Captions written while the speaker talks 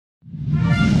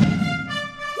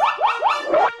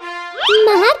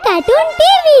Cartoon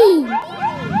TV.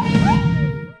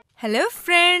 Hello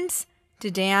friends,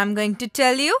 today I am going to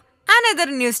tell you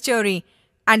another new story,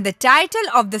 and the title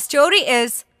of the story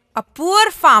is A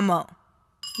Poor Farmer.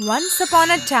 Once upon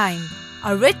a time,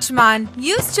 a rich man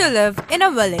used to live in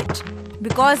a village.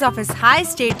 Because of his high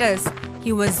status,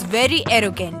 he was very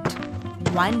arrogant.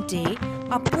 One day,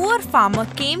 a poor farmer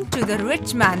came to the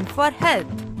rich man for help.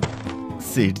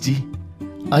 Sethji,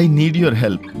 I need your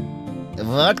help.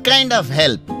 What kind of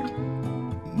help?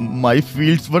 My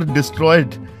fields were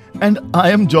destroyed and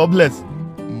I am jobless.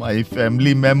 My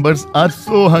family members are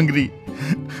so hungry.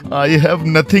 I have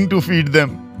nothing to feed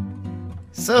them.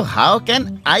 So how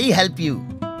can I help you?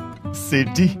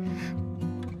 Sethji,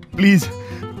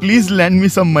 please lend me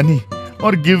some money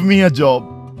or give me a job.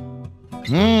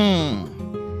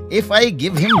 If I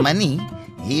give him money,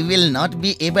 he will not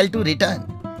be able to return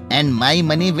and my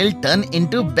money will turn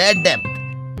into bad debt.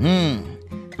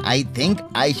 I think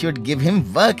I should give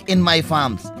him work in my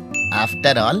farms.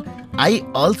 After all, I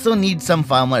also need some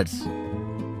farmers.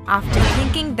 After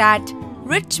thinking that,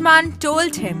 rich man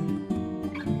told him,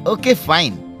 Okay,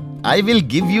 fine. I will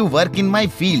give you work in my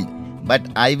field, but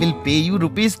I will pay you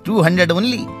rupees 200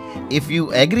 only. If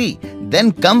you agree,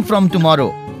 then come from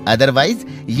tomorrow. Otherwise,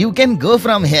 you can go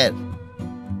from here.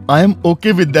 I am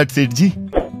okay with that, Sethji.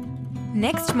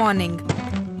 Next morning,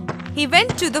 he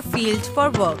went to the field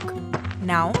for work.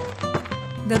 Now,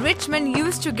 the rich man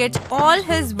used to get all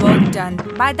his work done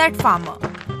by that farmer.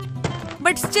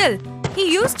 But still,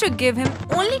 he used to give him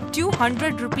only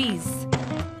 200 rupees.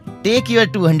 Take your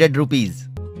 200 rupees.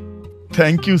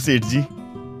 Thank you, Sethji.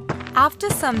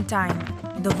 After some time,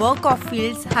 the work of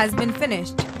fields has been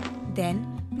finished.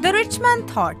 Then, the rich man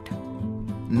thought,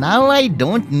 Now I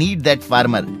don't need that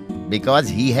farmer because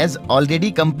he has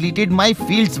already completed my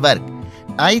field's work.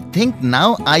 I think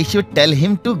now I should tell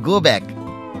him to go back.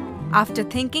 After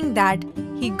thinking that,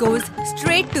 he goes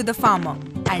straight to the farmer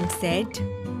and said,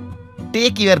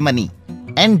 Take your money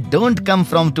and don't come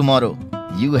from tomorrow.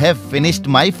 You have finished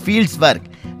my field's work.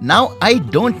 Now I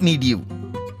don't need you.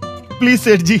 Please,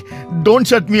 Sethji, don't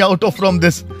shut me out from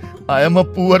this. I am a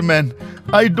poor man.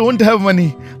 I don't have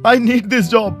money. I need this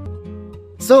job.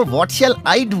 So what shall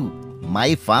I do?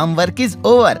 My farm work is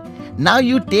over. Now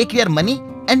you take your money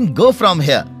and go from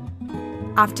here.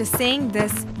 After saying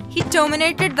this, he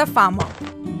terminated the farmer.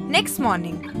 Next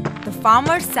morning, the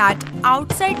farmer sat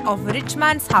outside of rich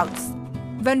man's house.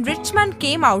 When rich man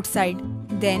came outside,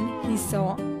 then he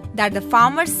saw that the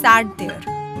farmer sat there.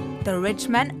 The rich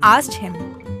man asked him,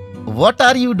 What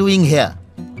are you doing here?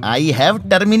 I have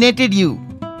terminated you.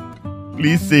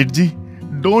 Please, Sethji,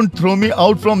 don't throw me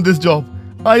out from this job.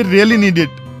 I really need it.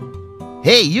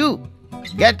 Hey you,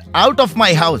 get out of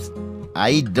my house.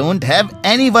 I don't have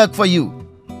any work for you.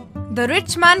 The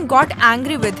rich man got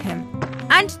angry with him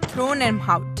and thrown him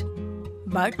out.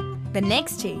 But the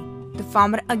next day, the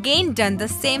farmer again done the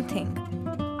same thing.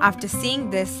 After seeing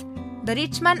this, the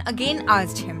rich man again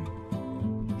asked him,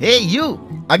 Hey you,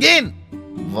 again.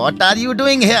 What are you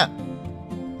doing here?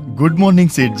 Good morning,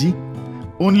 Sethji.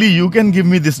 Only you can give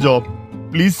me this job.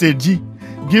 Please, Sethji,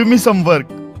 give me some work.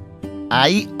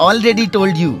 I already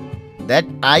told you that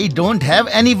I don't have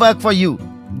any work for you.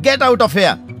 Get out of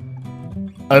here.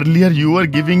 Earlier, you were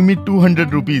giving me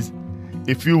 200 rupees.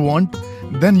 If you want,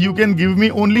 then you can give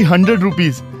me only 100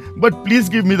 rupees. But please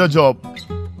give me the job.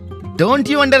 Don't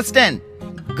you understand?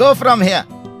 Go from here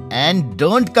and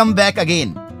don't come back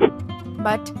again.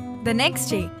 But the next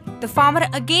day, the farmer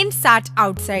again sat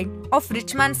outside of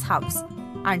rich man's house,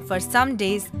 and for some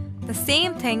days, the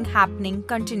same thing happening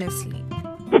continuously.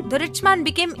 The rich man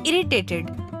became irritated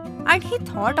and he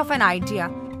thought of an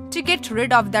idea to get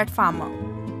rid of that farmer.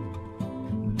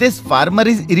 This farmer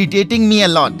is irritating me a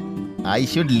lot. I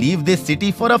should leave this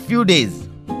city for a few days.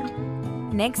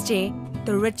 Next day,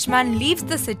 the rich man leaves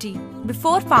the city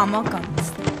before farmer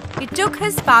comes. He took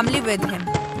his family with him,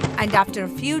 and after a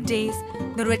few days,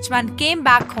 the rich man came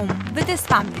back home with his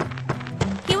family.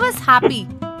 He was happy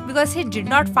because he did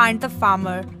not find the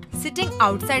farmer sitting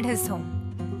outside his home.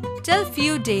 Till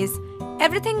few days,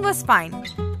 everything was fine.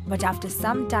 But after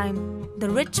some time, the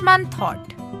rich man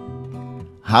thought,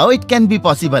 How it can be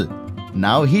possible?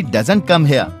 Now he doesn't come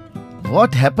here.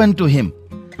 What happened to him?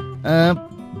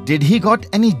 Did he got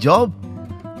any job?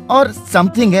 Or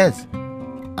something else?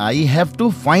 I have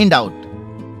to find out.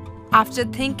 After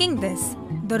thinking this,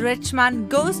 the rich man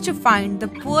goes to find the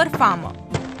poor farmer.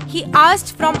 He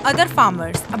asked from other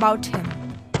farmers about him.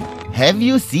 Have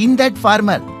you seen that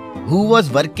farmer who was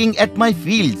working at my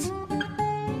fields?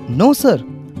 No, sir.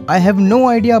 I have no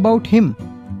idea about him.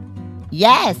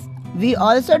 Yes, we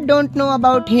also don't know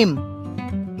about him.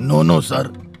 No,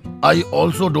 sir. I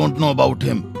also don't know about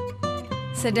him.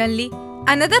 Suddenly,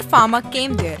 another farmer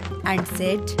came there and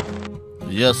said,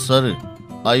 Yes, sir.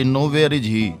 I know where is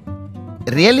he.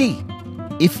 Really?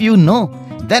 If you know,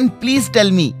 then please tell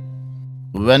me.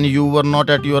 When you were not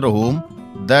at your home,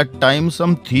 that time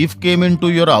some thief came into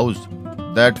your house.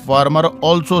 That farmer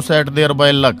also sat there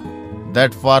by luck.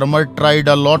 That farmer tried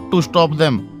a lot to stop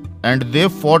them, and they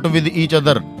fought with each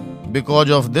other. Because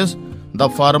of this, the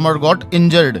farmer got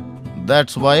injured.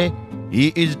 That's why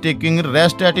he is taking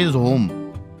rest at his home.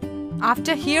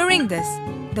 After hearing this,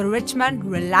 the rich man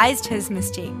realized his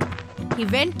mistake. He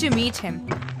went to meet him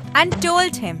and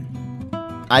told him,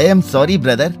 I am sorry,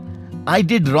 brother. I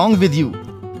did wrong with you.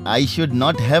 I should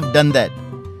not have done that.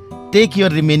 Take your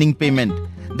remaining payment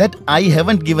that I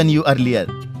haven't given you earlier.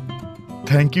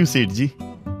 Thank you, Sethji.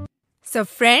 So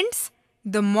friends,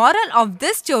 the moral of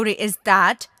this story is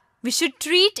that we should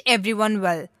treat everyone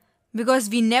well because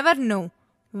we never know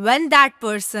when that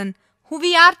person who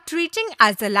we are treating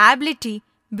as a liability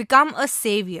become a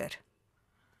savior.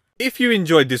 If you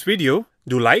enjoyed this video,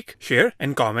 do like, share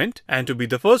and comment, and to be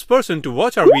the first person to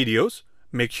watch our videos,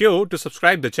 make sure to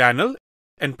subscribe the channel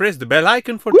and press the bell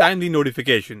icon for timely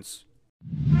notifications.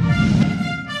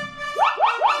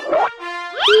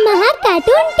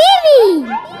 Cartoon TV.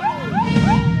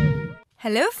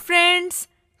 Hello friends,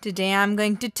 today I am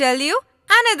going to tell you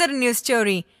another new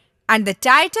story, and the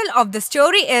title of the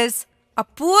story is A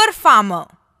Poor Farmer.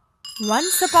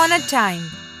 Once upon a time,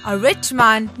 a rich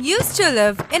man used to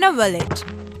live in a village.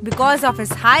 Because of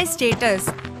his high status,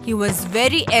 he was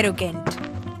very arrogant.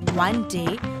 One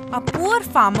day, a poor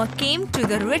farmer came to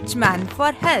the rich man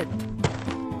for help.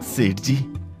 Sethji,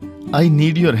 I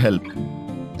need your help.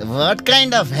 What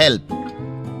kind of help?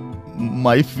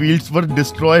 My fields were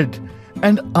destroyed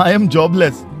and I am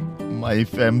jobless. My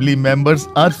family members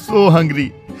are so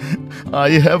hungry. I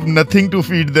have nothing to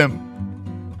feed them.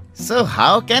 So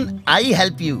how can I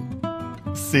help you?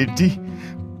 Sethji,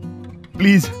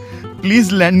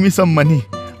 please lend me some money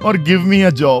or give me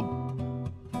a job.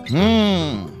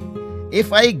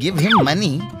 If I give him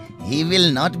money, he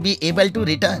will not be able to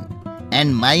return,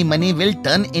 and my money will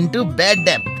turn into bad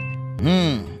debt.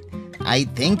 I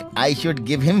think I should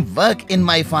give him work in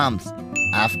my farms.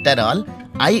 After all,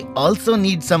 I also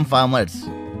need some farmers.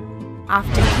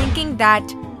 After thinking that,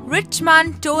 rich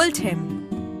man told him,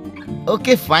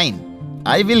 Okay, fine.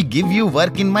 I will give you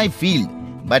work in my field,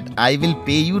 but I will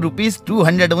pay you rupees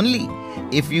 200 only.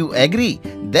 If you agree,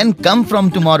 then come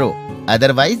from tomorrow.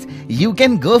 Otherwise, you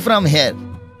can go from here.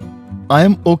 I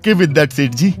am okay with that,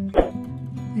 Sethji.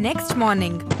 Next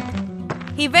morning,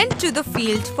 he went to the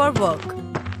field for work.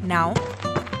 Now,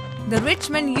 the rich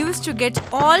man used to get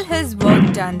all his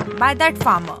work done by that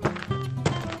farmer.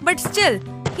 But still,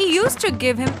 he used to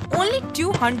give him only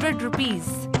 200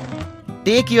 rupees.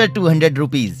 Take your 200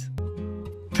 rupees.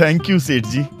 Thank you,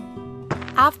 Sethji.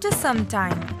 After some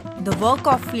time, the work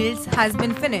of fields has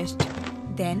been finished.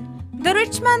 Then, the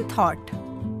rich man thought,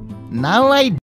 Now I